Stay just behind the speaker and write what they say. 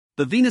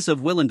The Venus of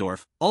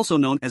Willendorf, also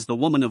known as the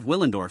Woman of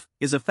Willendorf,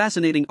 is a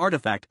fascinating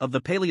artifact of the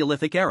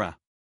Paleolithic era.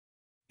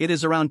 It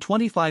is around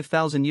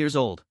 25,000 years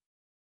old.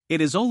 It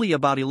is only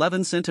about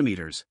 11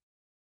 centimeters.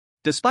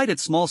 Despite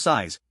its small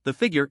size, the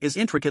figure is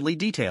intricately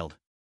detailed.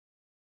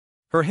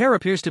 Her hair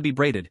appears to be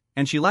braided,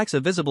 and she lacks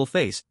a visible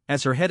face,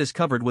 as her head is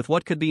covered with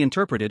what could be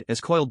interpreted as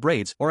coiled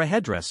braids or a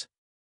headdress.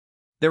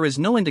 There is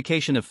no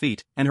indication of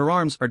feet, and her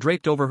arms are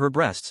draped over her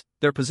breasts,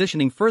 their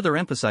positioning further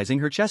emphasizing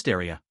her chest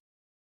area.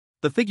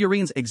 The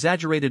figurine's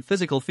exaggerated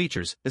physical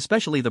features,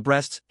 especially the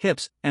breasts,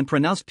 hips, and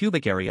pronounced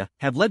pubic area,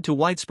 have led to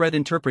widespread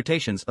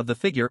interpretations of the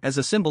figure as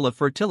a symbol of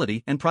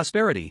fertility and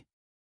prosperity.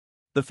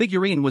 The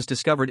figurine was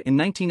discovered in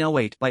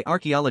 1908 by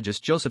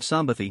archaeologist Josef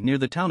Szombathy near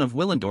the town of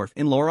Willendorf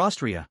in Lower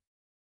Austria.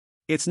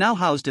 It's now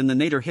housed in the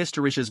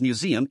Naturhistorisches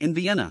Museum in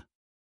Vienna.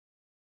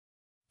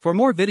 For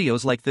more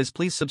videos like this,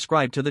 please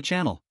subscribe to the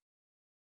channel.